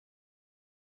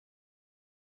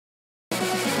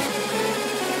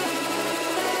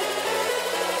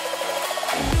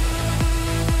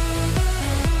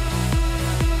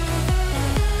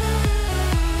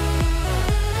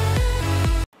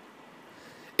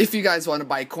If you guys want to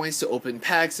buy coins to open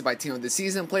packs, to buy Team of the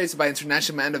Season players, to buy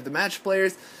International Man of the Match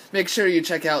players, make sure you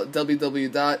check out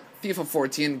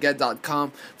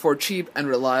www.fifa14get.com for cheap and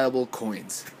reliable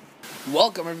coins.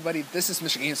 Welcome everybody, this is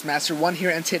Mr. Games Master 1 here,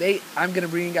 and today I'm going to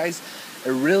bring you guys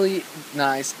a really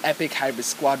nice epic hybrid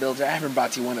squad builder. I haven't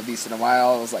brought you one of these in a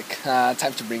while. I was like, time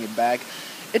to bring it back.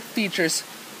 It features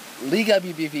Liga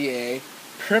BBVA,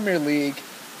 Premier League,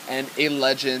 and a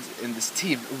legend in this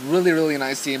team. Really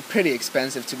nice team. Pretty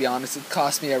expensive, to be honest. It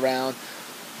cost me around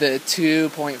the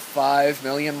 2.5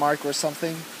 million mark or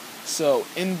something. So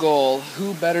in goal,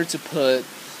 who better to put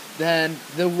than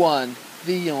the one,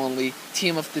 the only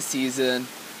team of the season,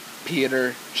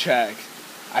 Peter Cech.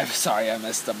 I'm sorry I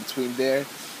messed up between there.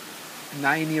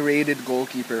 90 rated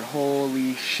goalkeeper.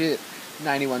 Holy shit.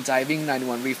 91 diving,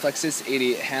 91 reflexes,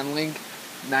 88 handling,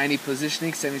 90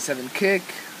 positioning, 77 kick,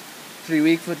 3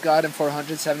 weak foot got and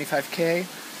 475k.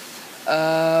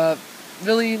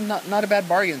 Really not a bad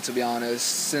bargain, to be honest,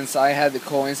 since I had the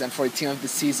coins, and for a team of the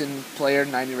season player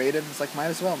 90 rated, it's like might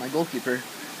as well, my goalkeeper.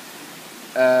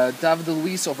 David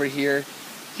Luiz over here,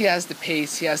 he has the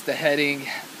pace, he has the heading,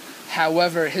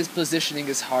 however his positioning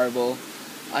is horrible.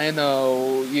 I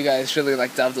know you guys really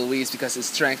like David Luiz because his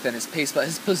strength and his pace, but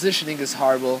his positioning is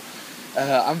horrible.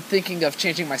 I'm thinking of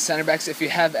changing my center backs. If you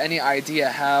have any idea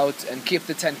how to, and keep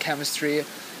the 10 chemistry,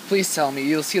 please tell me.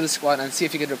 You'll see the squad and see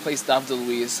if you can replace David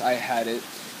Luiz. I had it.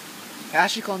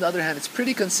 Ashley Cole, on the other hand, it's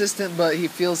pretty consistent, but he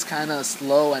feels kind of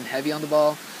slow and heavy on the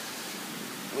ball.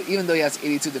 Even though he has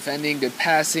 82 defending, good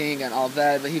passing and all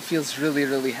that, but he feels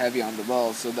really heavy on the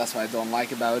ball, so that's what I don't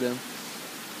like about him.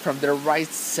 From the right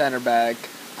center back,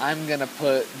 I'm going to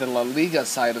put the La Liga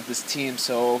side of this team,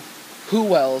 so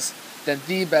who else than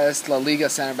the best La Liga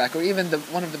center back, or even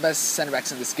one of the best center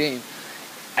backs in this game.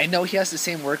 I know he has the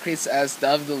same work rates as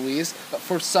David Luiz, but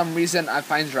for some reason I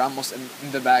find Ramos in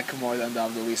the back more than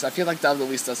David Luiz. I feel like David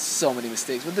Luiz does so many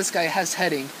mistakes, but this guy has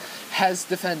heading, has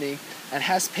defending, and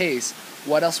has pace.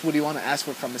 What else would you want to ask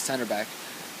for from a center back?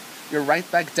 Your right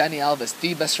back, Dani Alves,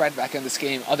 the best right back in this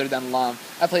game other than Lam.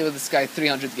 I played with this guy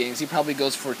 300 games. He probably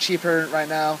goes for cheaper right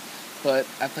now, but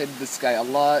I played with this guy a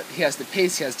lot. He has the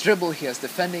pace, he has dribble, he has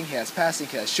defending, he has passing,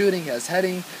 he has shooting, he has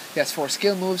heading, he has 4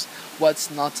 skill moves. What's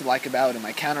not to like about him?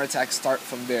 My counterattacks start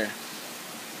from there.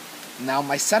 Now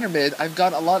my center mid, I've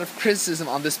got a lot of criticism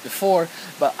on this before,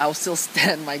 but I'll still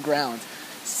stand my ground.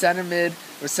 Center mid,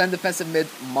 or center defensive mid,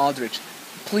 Modric.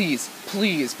 Please,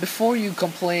 before you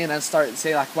complain and start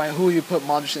say like, why, who you put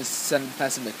Modric in center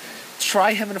defensive mid,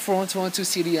 try him in a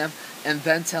 4-1-2-1-2 CDM, and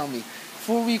then tell me.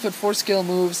 4 weak with 4 skill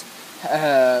moves.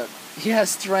 He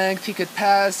has strength, he could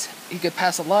pass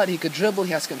a lot, he could dribble,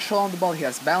 he has control on the ball, he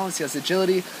has balance, he has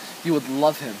agility. You would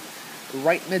love him.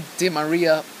 Right mid, Di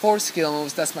Maria, 4 skill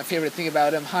moves, that's my favorite thing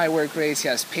about him. High work rates, he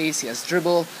has pace, he has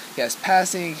dribble, he has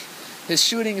passing. His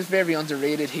shooting is very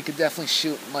underrated, he could definitely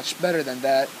shoot much better than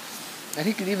that. And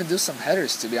he could even do some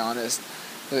headers, to be honest.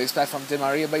 What I expect from Di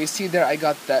Maria, but you see there I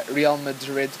got that Real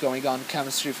Madrid going on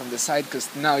chemistry from the side, because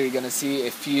now you're going to see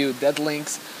a few dead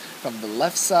links from the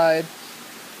left side,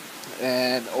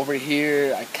 and over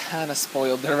here I kind of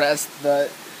spoiled the rest,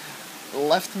 but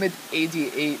left mid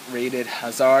 88 rated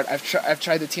Hazard. I've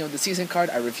tried the team of the season card,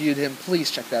 I reviewed him,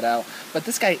 please check that out. But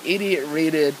this guy 88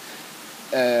 rated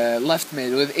left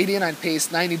mid with 89 pace,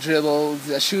 90 dribble,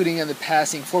 the shooting and the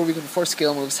passing, 4 weak and 4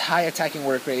 skill moves, high attacking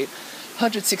work rate,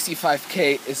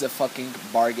 165k is a fucking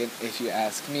bargain if you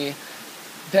ask me.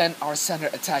 Then our center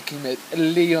attacking mid,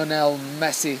 Lionel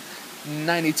Messi,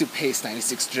 92 pace,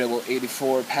 96 dribble,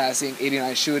 84 passing,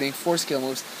 89 shooting, 4 skill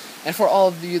moves. And for all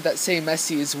of you that say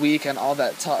Messi is weak and all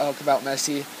that talk about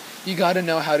Messi, you gotta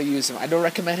know how to use him. I don't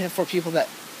recommend him for people that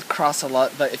cross a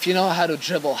lot, but if you know how to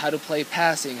dribble, how to play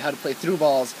passing, how to play through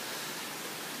balls,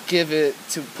 give it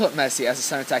to put Messi as a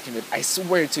center attacking mid. I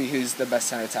swear to you, he's the best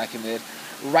center attacking mid.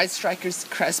 Right strikers,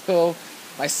 Crespo,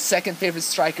 my second favorite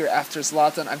striker after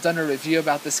Zlatan. I've done a review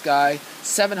about this guy.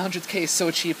 700k is so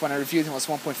cheap. When I reviewed him, it was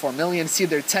 1.4 million. See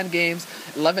there, 10 games,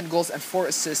 11 goals and 4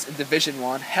 assists in Division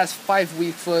 1. Has 5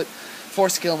 weak foot, 4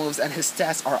 skill moves, and his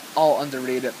stats are all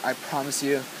underrated, I promise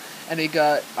you. And we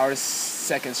got our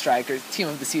second striker, team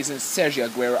of the season, Sergio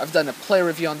Aguero. I've done a player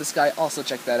review on this guy, also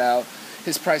check that out.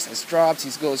 His price has dropped,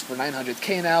 he goes for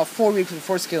 900k now, 4 weak foot,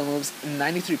 4 skill moves,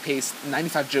 93 pace,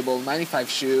 95 dribble, 95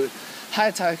 shoot, high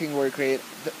attacking work rate.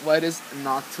 What is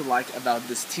not to like about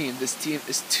this team? This team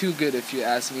is too good if you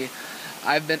ask me.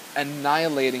 I've been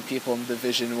annihilating people in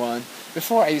Division 1.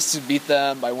 Before I used to beat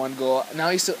them by 1 goal,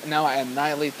 now I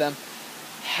annihilate them.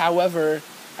 However,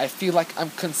 I feel like I'm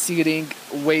conceding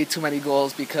way too many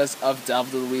goals because of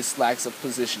David Luiz's lacks of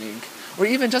positioning. Or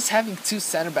even just having 2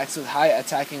 center backs with high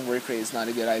attacking work rate is not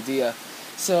a good idea.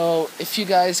 So if you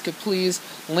guys could please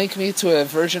link me to a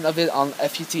version of it on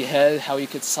FUT Head, how you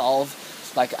could solve,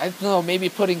 like, I don't know, maybe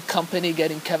putting company,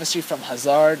 getting chemistry from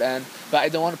Hazard, but I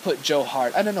don't want to put Joe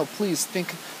Hart. I don't know, please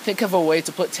think of a way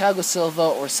to put Thiago Silva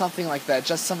or something like that,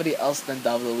 just somebody else than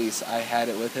David Luiz. I had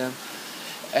it with him.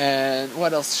 And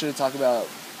what else should we talk about?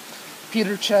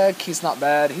 Peter Cech, he's not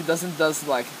bad. He does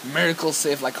like miracle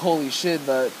save, like holy shit,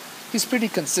 but he's pretty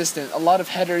consistent. A lot of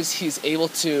headers, he's able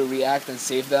to react and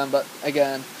save them. But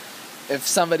again, if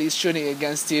somebody's shooting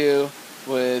against you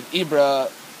with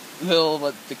Ibra, little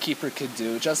what the keeper could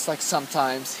do. Just like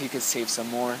sometimes he could save some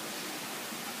more.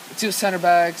 2 center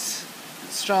backs,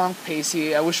 strong,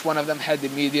 pacey. I wish one of them had the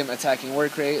medium attacking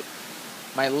work rate.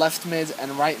 My left mids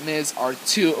and right mids are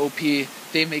too OP.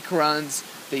 They make runs,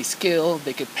 they skill,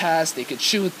 they could pass, they could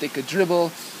shoot, they could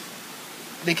dribble.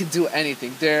 They could do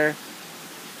anything. They're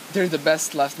the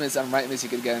best left mids and right mids you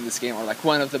could get in this game, or like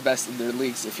one of the best in their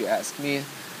leagues if you ask me.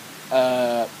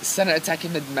 Center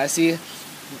attacking mid Messi.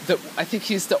 I think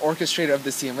he's the orchestrator of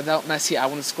this team. Without Messi, I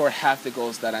wouldn't score half the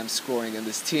goals that I'm scoring in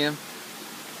this team.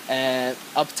 And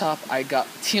up top, I got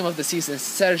team of the season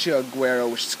Sergio Aguero,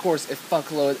 which scores a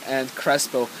fuckload, and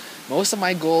Crespo. Most of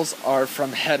my goals are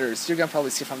from headers. You're gonna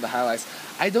probably see from the highlights.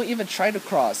 I don't even try to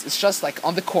cross. It's just like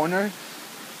on the corner,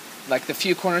 like the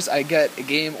few corners I get a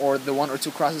game, or the 1 or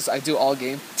 2 crosses I do all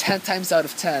game. 10 times out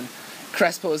of 10,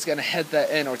 Crespo is gonna head that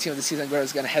in, or team of the season Aguero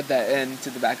is gonna head that in to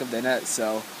the back of the net.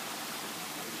 So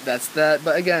that's that.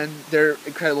 But again, they're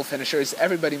incredible finishers.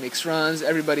 Everybody makes runs.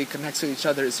 Everybody connects with each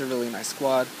other. It's a really nice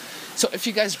squad. So if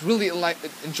you guys really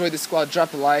enjoy the squad,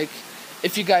 drop a like.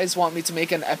 If you guys want me to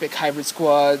make an epic hybrid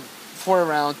squad for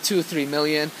around 2-3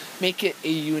 million, make it a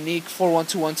unique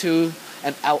 4-1-2-1-2,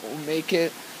 and I will make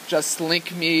it. Just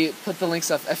link me, put the links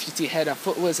of FUT Head and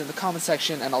Footwiz in the comment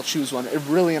section, and I'll choose one. A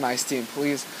really nice team,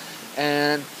 please.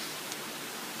 And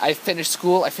I finished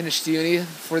school. I finished uni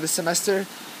for the semester.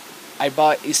 I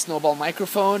bought a Snowball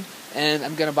microphone, and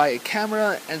I'm gonna buy a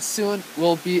camera, and soon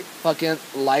we'll be fucking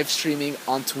live streaming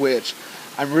on Twitch.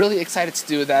 I'm really excited to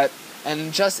do that,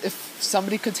 and just if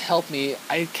somebody could help me,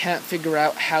 I can't figure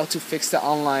out how to fix the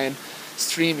online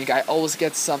streaming. I always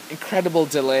get some incredible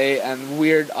delay and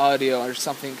weird audio or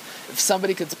something. If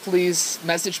somebody could please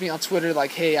message me on Twitter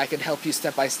like, hey, I can help you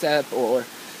step by step, or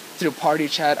through party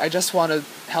chat. I just want to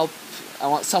help. I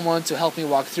want someone to help me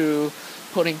walk through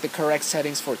putting the correct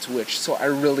settings for Twitch. So I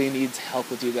really need help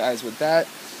with you guys with that.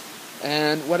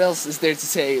 And what else is there to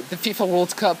say? The FIFA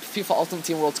World Cup, FIFA Ultimate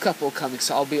Team World Cup will come,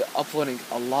 so I'll be uploading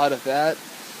a lot of that.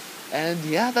 And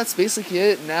yeah, that's basically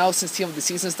it. Now, since Team of the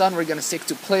Season is done, we're going to stick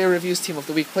to player reviews, Team of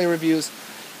the Week player reviews,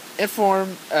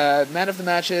 Inform, Man of the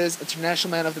Matches,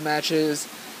 International Man of the Matches,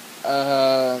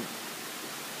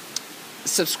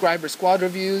 Subscriber Squad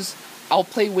reviews. I'll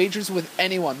play wagers with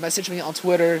anyone. Message me on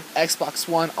Twitter, Xbox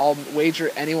One. I'll wager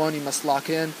anyone. You must lock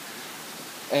in.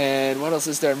 And what else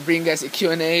is there? I'm bringing you guys a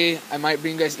Q&A. I might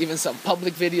bring you guys even some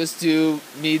public videos,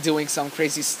 me doing some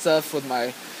crazy stuff with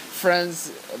my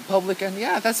friends in public. And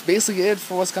yeah, that's basically it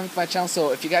for what's coming to my channel.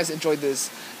 So if you guys enjoyed this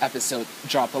episode,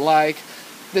 drop a like.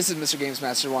 This is Mr. Games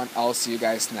Master 1. I'll see you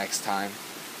guys next time.